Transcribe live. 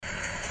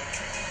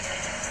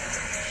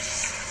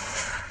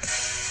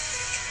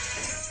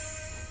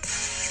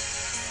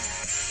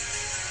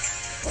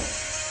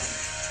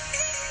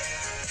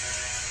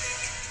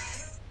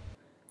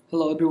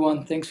Hello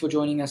everyone, thanks for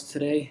joining us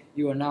today.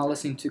 You are now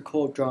listening to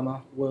Court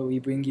Drama, where we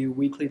bring you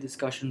weekly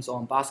discussions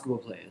on basketball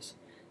players.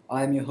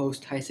 I am your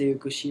host Taisei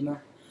Okushima.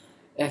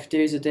 If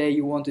there is a day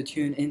you want to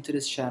tune into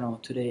this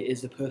channel, today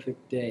is the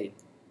perfect day,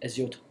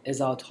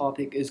 as our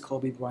topic is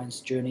Kobe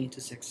Bryant's journey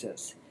to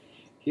success.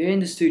 Here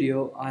in the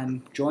studio,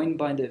 I'm joined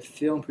by the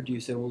film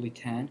producer Willie,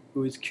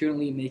 who is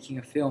currently making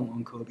a film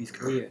on Kobe's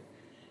career,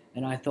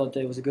 and I thought that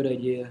it was a good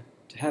idea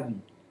to have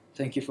him.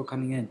 Thank you for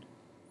coming in.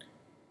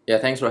 Yeah,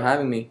 thanks for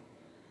having me.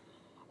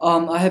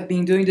 I have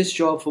been doing this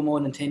job for more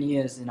than 10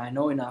 years, and I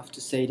know enough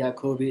to say that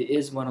Kobe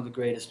is one of the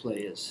greatest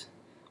players.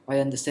 I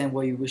understand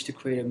why you wish to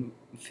create a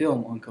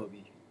film on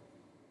Kobe.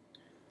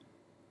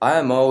 I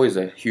am always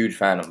a huge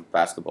fan of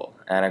basketball,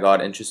 and I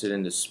got interested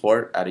in the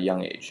sport at a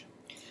young age.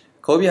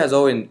 Kobe has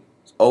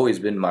always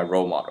been my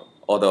role model,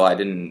 although I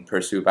didn't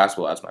pursue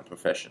basketball as my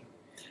profession.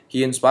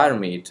 He inspired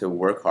me to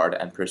work hard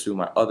and pursue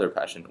my other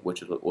passion,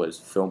 which was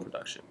film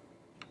production.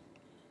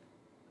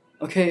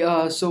 Okay,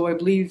 so I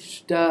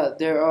believe that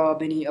there are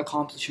many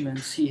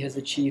accomplishments he has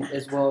achieved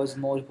as well as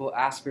multiple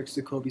aspects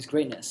to Kobe's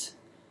greatness.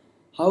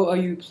 How are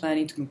you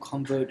planning to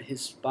convert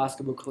his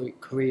basketball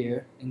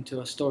career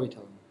into a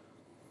storytelling?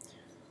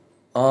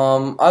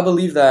 I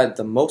believe that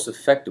the most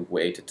effective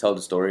way to tell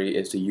the story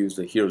is to use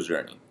the hero's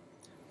journey.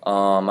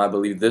 I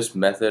believe this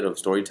method of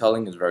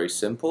storytelling is very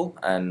simple,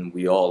 and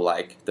we all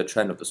like the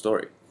trend of the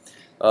story.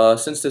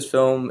 Since this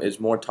film is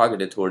more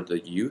targeted toward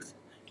the youth,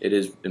 it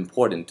is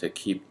important to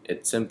keep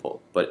it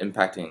simple but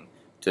impacting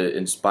to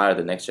inspire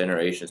the next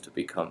generations to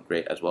become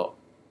great as well.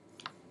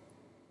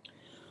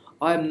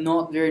 I am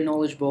not very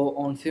knowledgeable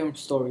on film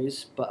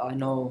stories, but I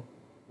know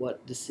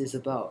what this is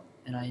about,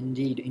 and I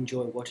indeed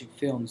enjoy watching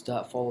films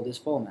that follow this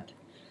format.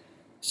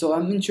 So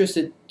I'm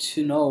interested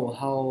to know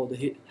how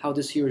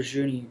this hero's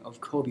journey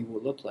of Kobe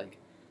would look like.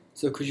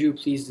 So could you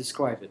please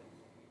describe it?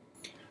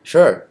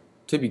 Sure.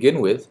 To begin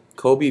with,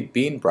 Kobe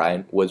Bean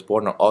Bryant was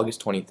born on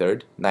August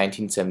 23rd,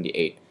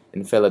 1978,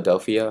 in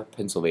Philadelphia,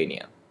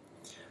 Pennsylvania.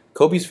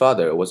 Kobe's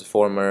father was a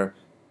former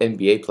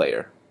NBA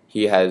player.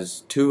 He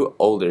has two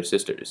older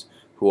sisters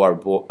who are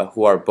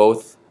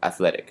both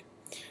athletic.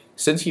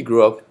 Since he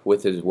grew up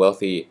with his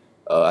wealthy,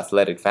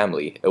 athletic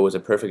family, it was a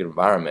perfect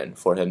environment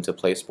for him to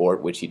play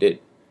sport, which he did.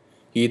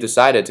 He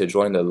decided to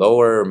join the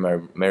Lower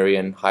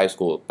Merion High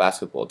School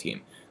basketball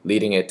team,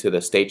 leading it to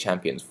the state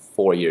champions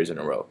 4 years in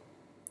a row.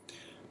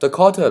 The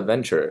call to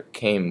adventure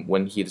came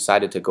when he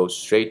decided to go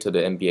straight to the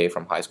NBA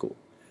from high school.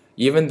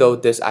 Even though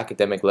this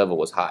academic level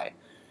was high,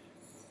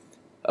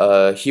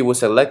 he was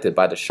selected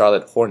by the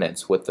Charlotte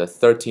Hornets with the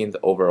 13th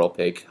overall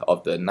pick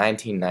of the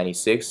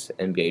 1996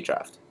 NBA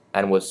draft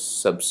and was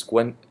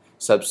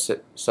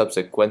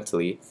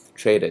subsequently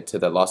traded to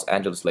the Los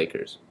Angeles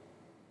Lakers.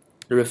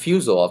 The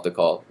refusal of the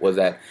call was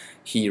that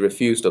he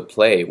refused to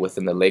play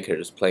within the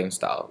Lakers' playing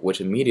style, which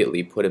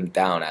immediately put him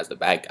down as the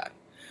bad guy.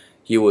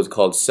 He was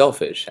called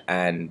selfish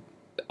and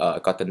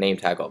got the name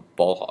tag of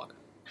ball hog.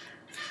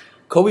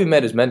 Kobe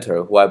met his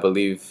mentor, who I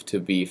believe to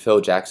be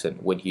Phil Jackson,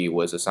 when he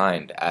was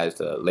assigned as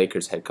the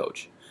Lakers head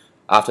coach.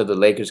 After the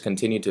Lakers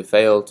continued to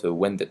fail to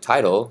win the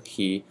title,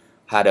 he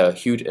had a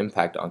huge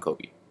impact on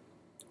Kobe.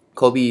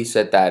 Kobe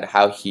said that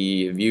how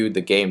he viewed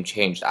the game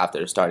changed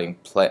after starting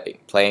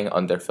playing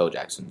under Phil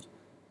Jackson.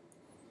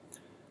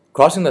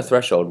 Crossing the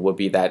threshold would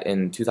be that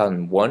in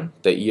 2001,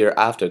 the year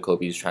after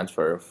Kobe's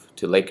transfer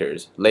to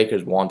Lakers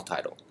won the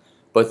title.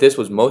 But this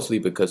was mostly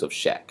because of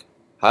Shaq.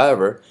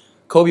 However,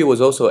 Kobe was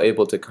also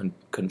able to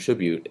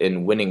contribute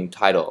in winning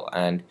title,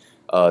 and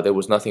there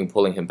was nothing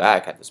pulling him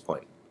back at this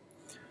point.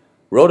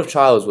 Road of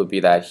trials would be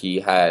that he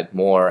had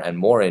more and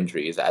more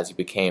injuries as he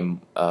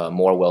became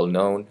more well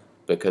known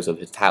because of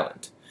his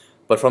talent.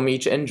 But from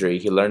each injury,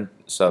 he learned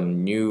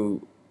something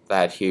new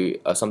that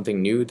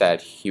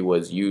he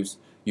was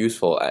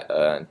useful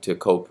to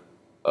cope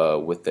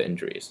with the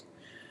injuries.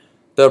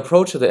 The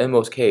approach to the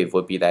inmost cave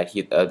would be that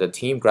the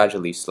team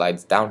gradually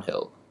slides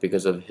downhill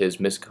because of his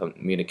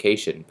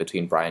miscommunication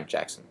between Bryant and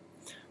Jackson.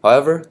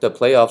 However, the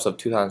playoffs of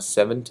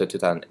 2007 to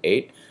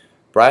 2008,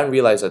 Bryant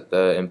realized that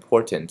the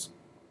importance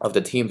of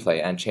the team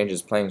play and changed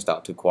his playing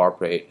style to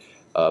cooperate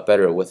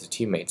better with his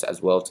teammates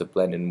as well to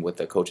blend in with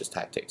the coach's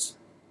tactics.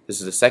 This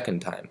is the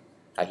second time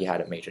that he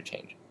had a major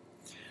change.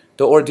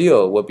 The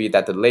ordeal would be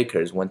that the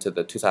Lakers went to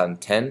the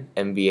 2010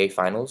 NBA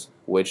Finals,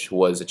 which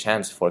was a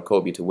chance for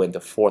Kobe to win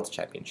the fourth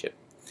championship.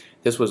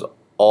 This was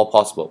all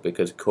possible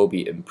because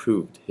Kobe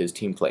improved his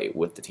team play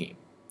with the team.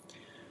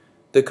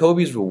 The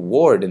Kobe's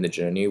reward in the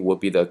journey would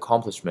be the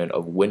accomplishment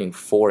of winning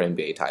 4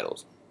 NBA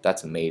titles.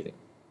 That's amazing.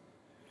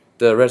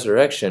 The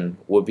resurrection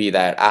would be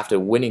that after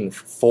winning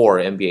 4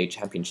 NBA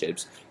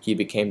championships, he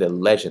became the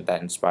legend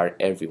that inspired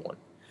everyone.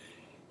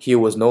 He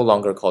was no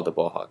longer called the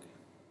ball hog,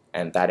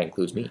 and that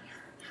includes me.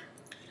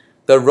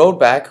 The road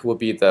back would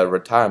be the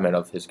retirement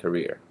of his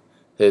career.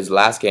 His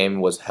last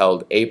game was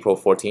held April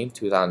 14,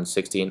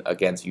 2016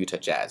 against Utah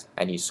Jazz,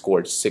 and he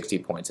scored 60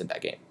 points in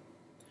that game.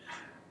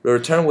 The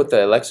return with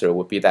the elixir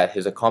would be that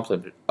his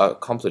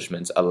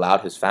accomplishments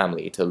allowed his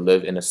family to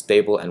live in a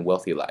stable and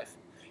wealthy life.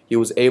 He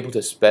was able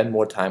to spend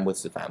more time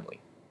with his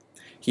family.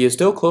 He is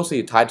still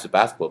closely tied to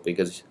basketball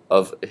because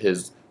of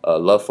his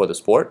love for the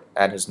sport,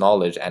 and his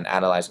knowledge and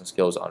analyzing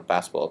skills on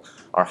basketball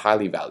are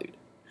highly valued.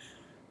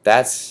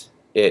 That's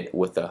it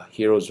with the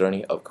hero's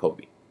journey of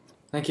Kobe.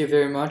 Thank you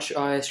very much.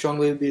 I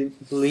strongly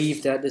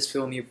believe that this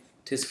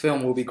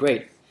film will be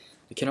great.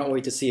 I cannot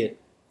wait to see it.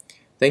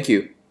 Thank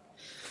you.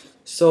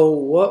 So,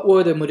 what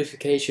were the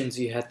modifications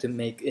you had to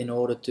make in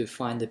order to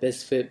find the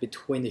best fit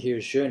between the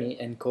hero's journey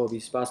and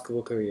Kobe's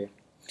basketball career?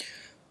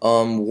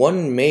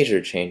 One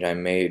major change I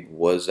made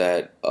was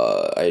that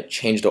I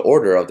changed the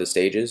order of the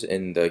stages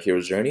in the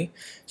hero's journey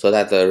so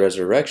that the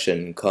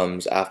resurrection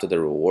comes after the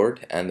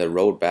reward and the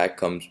road back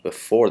comes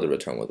before the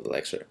return with the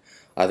elixir.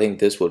 I think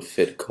this would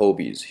fit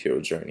Kobe's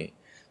hero journey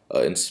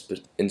in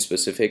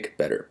specific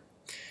better.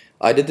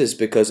 I did this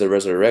because the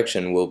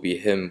resurrection will be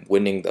him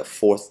winning the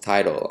fourth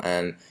title,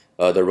 and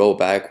the road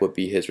back would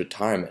be his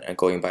retirement and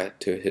going back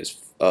to his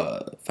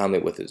family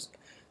with his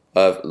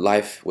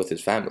life with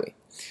his family.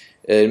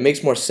 It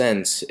makes more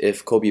sense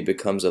if Kobe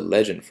becomes a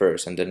legend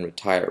first and then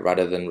retire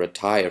rather than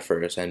retire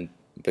first and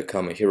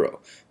become a hero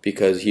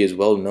because he is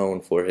well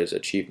known for his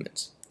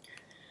achievements.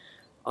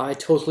 I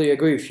totally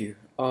agree with you.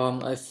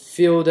 I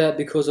feel that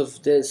because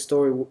of this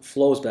story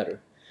flows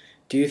better.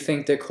 Do you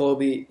think that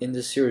Kobe in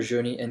the hero's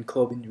journey and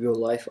Kobe in real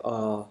life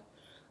are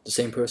the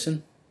same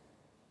person?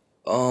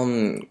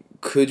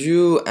 Could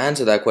you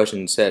answer that question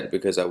instead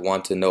because I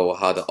want to know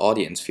how the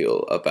audience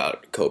feel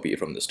about Kobe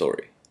from the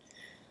story.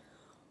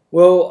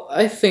 Well,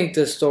 I think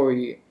the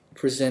story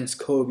presents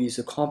Kobe's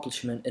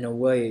accomplishment in a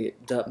way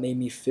that made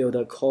me feel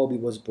that Kobe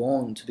was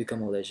born to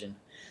become a legend.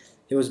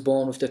 He was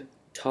born with the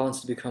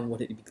talents to become what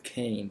he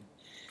became.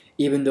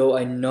 Even though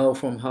I know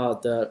from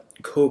heart that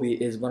Kobe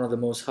is one of the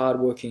most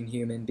hardworking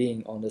human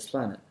being on this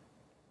planet.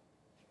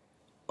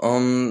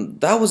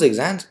 That was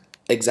exact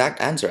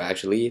answer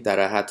actually that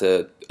I had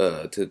to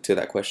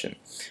that question.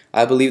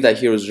 I believe that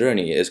hero's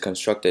journey is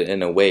constructed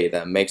in a way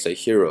that makes a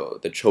hero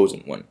the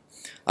chosen one.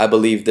 I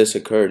believe this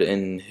occurred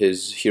in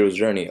his hero's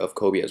journey of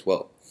Kobe as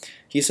well.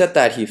 He said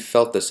that he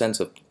felt the sense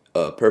of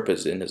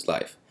purpose in his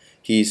life.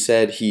 He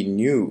said he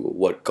knew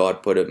what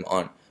God put him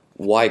on,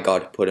 why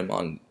God put him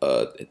on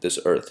this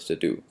earth to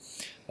do.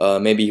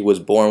 Maybe he was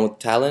born with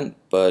talent,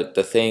 but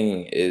the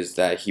thing is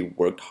that he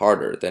worked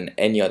harder than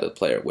any other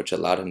player, which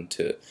allowed him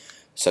to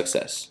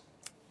success.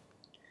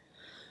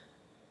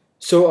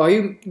 So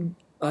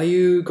are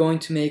you going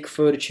to make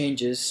further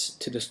changes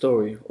to the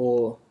story,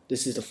 or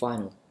this is the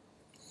final?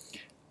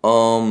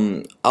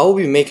 I will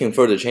be making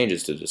further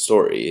changes to the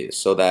story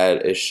so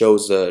that it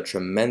shows the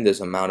tremendous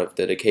amount of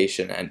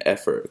dedication and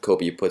effort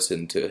Kobe puts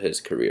into his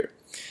career.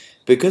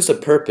 Because the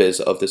purpose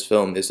of this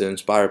film is to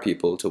inspire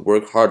people to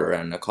work harder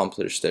and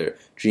accomplish their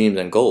dreams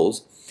and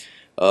goals.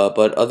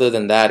 But other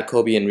than that,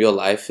 Kobe in real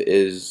life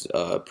is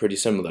pretty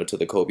similar to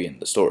the Kobe in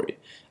the story.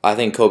 I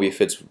think Kobe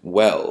fits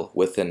well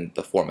within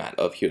the format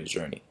of Hero's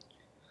Journey.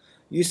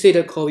 You say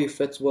that Kobe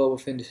fits well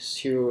within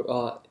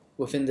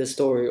within this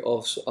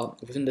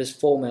within this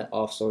format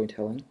of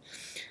storytelling,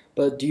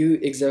 but do you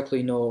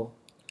exactly know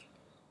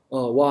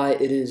why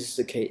it is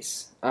the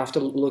case? After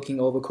looking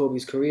over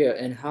Kobe's career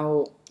and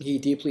how he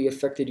deeply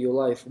affected your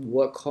life,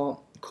 what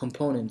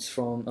components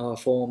form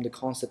the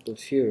concept of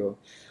hero,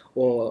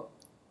 or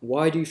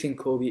why do you think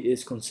Kobe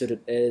is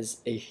considered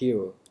as a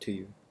hero to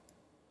you?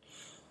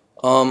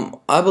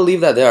 I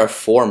believe that there are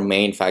four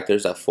main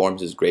factors that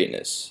forms his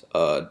greatness: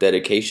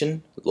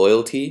 dedication,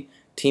 loyalty,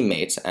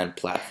 teammates, and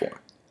platform.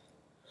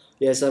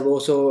 Yes, I've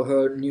also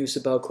heard news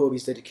about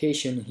Kobe's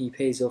dedication. He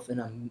pays off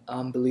an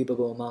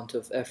unbelievable amount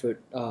of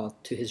effort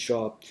to his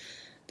job.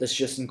 That's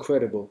just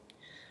incredible.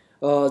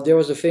 There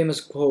was a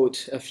famous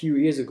quote a few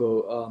years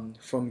ago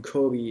from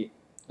Kobe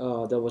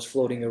that was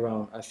floating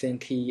around. I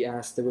think he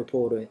asked the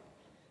reporter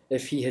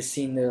if he has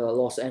seen the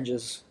Los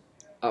Angeles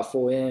at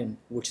 4 a.m.,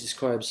 which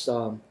describes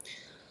that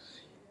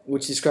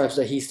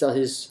he starts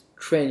his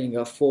training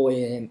at 4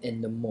 a.m.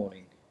 in the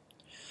morning.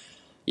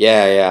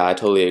 Yeah, I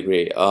totally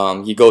agree.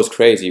 He goes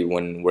crazy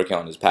when working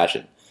on his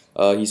passion.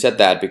 He said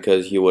that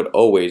because he would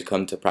always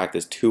come to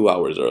practice 2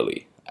 hours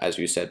early, as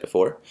you said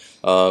before.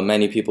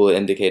 Many people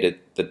indicated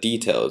the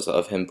details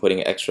of him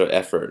putting extra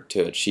effort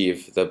to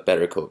achieve the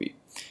better Kobe.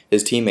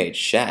 His teammate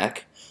Shaq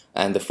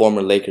and the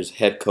former Lakers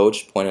head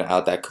coach pointed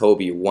out that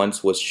Kobe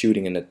once was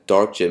shooting in a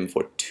dark gym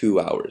for 2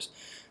 hours,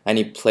 and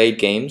he played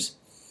games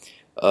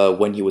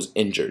when he was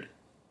injured.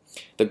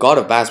 The god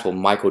of basketball,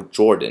 Michael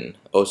Jordan,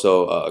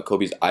 also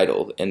Kobe's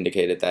idol,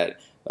 indicated that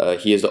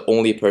he is the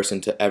only person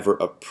to ever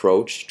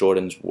approach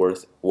Jordan's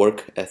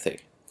work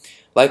ethic.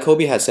 Like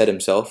Kobe has said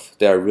himself,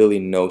 there are really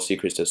no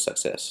secrets to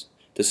success.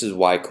 This is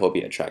why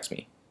Kobe attracts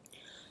me.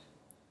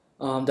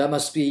 That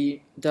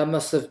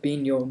must have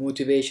been your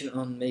motivation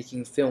on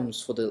making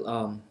films for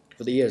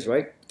the years,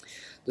 right?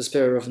 The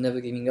spirit of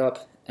never giving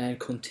up and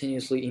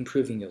continuously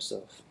improving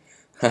yourself.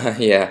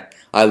 Yeah,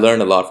 I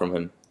learned a lot from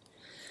him.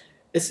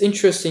 It's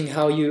interesting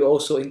how you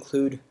also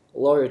include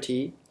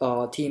loyalty,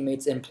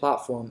 teammates, and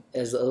platform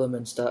as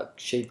elements that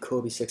shape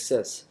Kobe's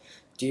success.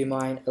 Do you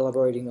mind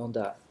elaborating on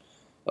that?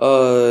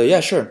 Yeah,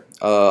 sure.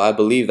 I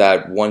believe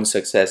that one's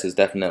success is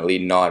definitely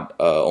not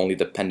only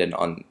dependent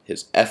on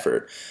his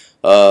effort,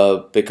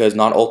 because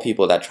not all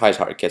people that tries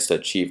hard gets to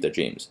achieve their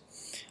dreams.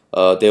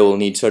 They will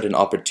need certain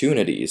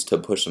opportunities to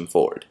push them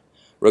forward.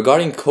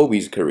 Regarding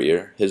Kobe's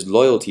career, his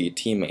loyalty,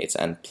 teammates,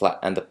 and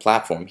the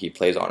platform he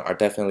plays on are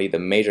definitely the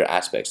major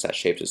aspects that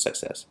shaped his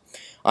success.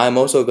 I am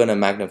also going to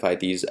magnify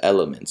these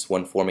elements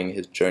when forming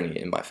his journey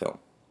in my film.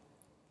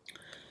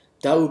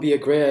 That would be a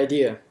great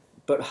idea.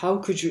 But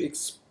could you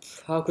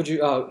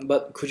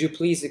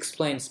please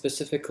explain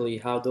specifically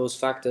how those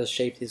factors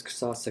shaped his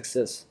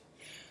success?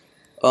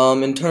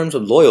 In terms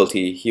of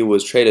loyalty, he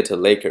was traded to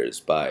Lakers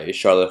by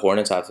Charlotte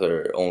Hornets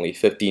after only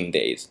 15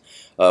 days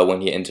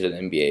when he entered the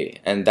NBA,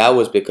 and that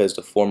was because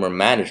the former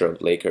manager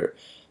of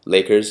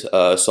Lakers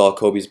saw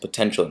Kobe's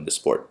potential in the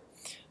sport.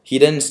 He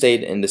then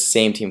stayed in the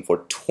same team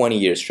for 20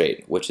 years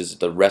straight, which is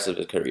the rest of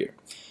his career.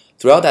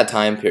 Throughout that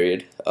time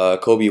period,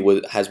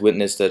 has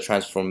witnessed the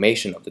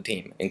transformation of the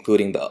team,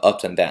 including the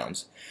ups and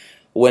downs.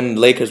 When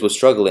Lakers was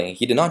struggling,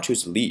 he did not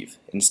choose to leave.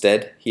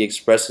 Instead, he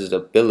expressed his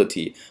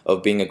ability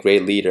of being a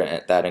great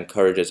leader that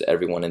encourages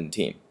everyone in the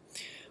team,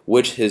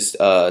 which his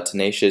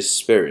tenacious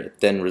spirit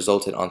then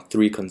resulted on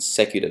 3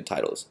 consecutive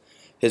titles.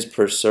 His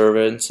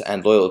perseverance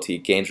and loyalty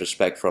gains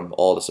respect from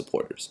all the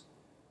supporters.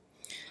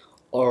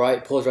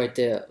 Alright, pause right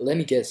there. Let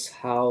me guess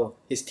how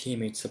his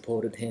teammates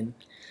supported him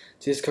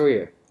to his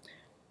career.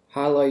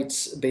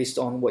 Highlights based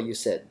on what you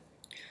said.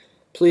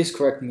 Please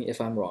correct me if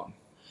I'm wrong.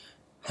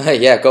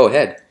 Yeah, go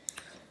ahead.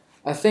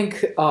 I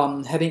think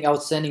having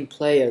outstanding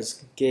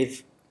players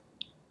gave.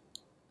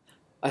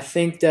 I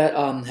think that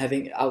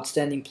having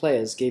outstanding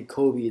players gave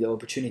Kobe the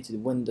opportunity to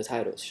win the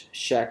titles.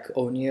 Shaq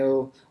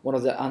O'Neal, one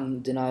of the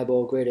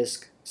undeniable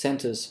greatest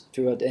centers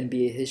throughout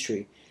NBA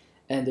history,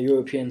 and the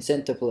European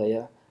center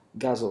player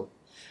Gasol,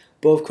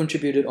 both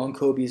contributed on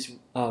Kobe's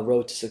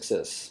road to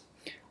success.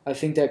 I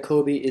think that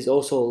Kobe is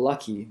also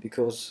lucky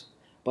because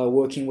by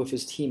working with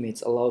his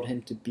teammates allowed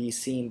him to be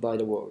seen by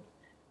the world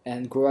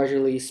and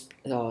gradually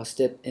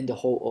step in the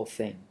Hall of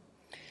Fame.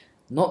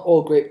 Not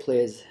all great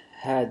players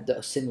had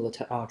the similar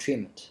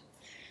treatment.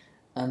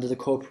 Under the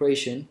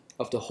cooperation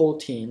of the whole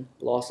team,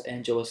 Los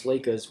Angeles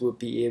Lakers would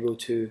be able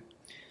to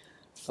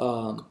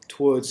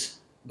towards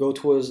go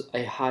towards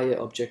a higher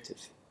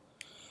objective.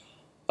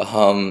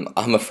 I'm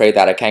afraid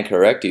that I can't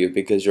correct you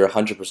because you're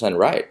 100%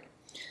 right.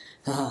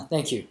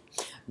 Thank you.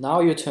 Now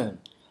your turn.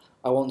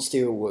 I won't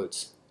steal your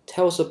words.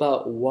 Tell us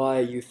about why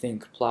you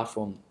think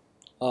platform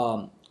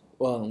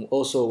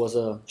also was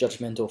a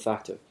judgmental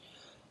factor.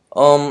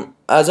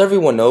 As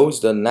everyone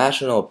knows, the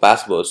National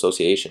Basketball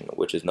Association,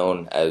 which is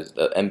known as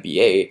the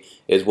NBA,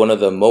 is one of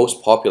the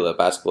most popular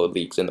basketball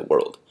leagues in the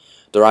world,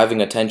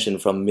 deriving attention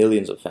from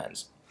millions of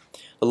fans.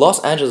 The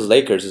Los Angeles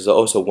Lakers is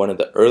also one of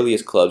the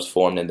earliest clubs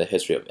formed in the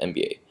history of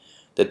NBA.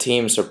 The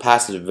team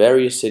surpasses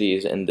various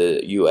cities in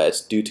the US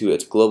due to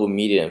its global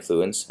media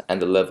influence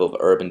and the level of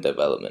urban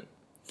development.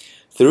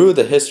 Through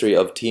the history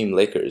of Team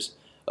Lakers,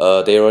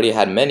 they already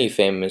had many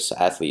famous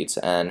athletes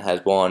and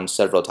has won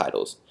several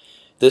titles.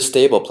 This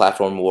stable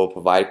platform will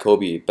provide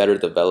Kobe better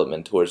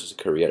development towards his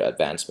career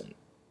advancement.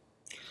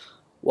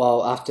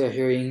 Well, after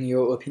hearing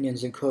your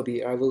opinions on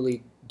Kobe, I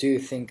really do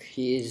think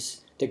he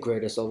is the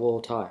greatest of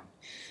all time.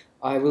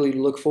 I really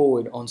look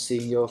forward on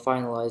seeing your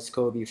finalized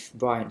Kobe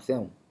Bryant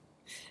film.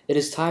 It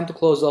is time to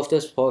close off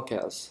this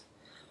podcast.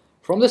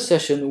 From this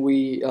session,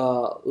 we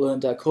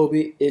learned that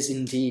Kobe is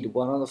indeed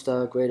one of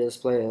the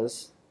greatest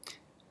players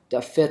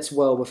that fits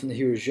well within the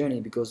hero's journey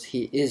because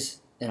he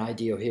is an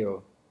ideal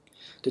hero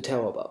to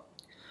tell about.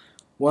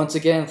 Once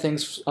again,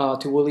 thanks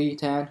to Willie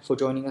Tan for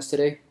joining us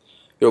today.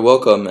 You're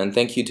welcome, and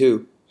thank you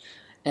too.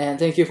 And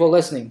thank you for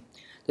listening.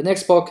 The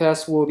next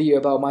podcast will be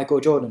about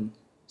Michael Jordan.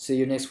 See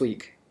you next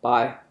week.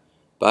 Bye.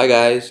 Bye,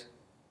 guys.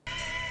 If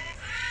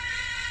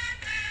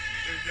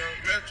young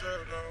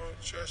Metro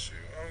don't trust you.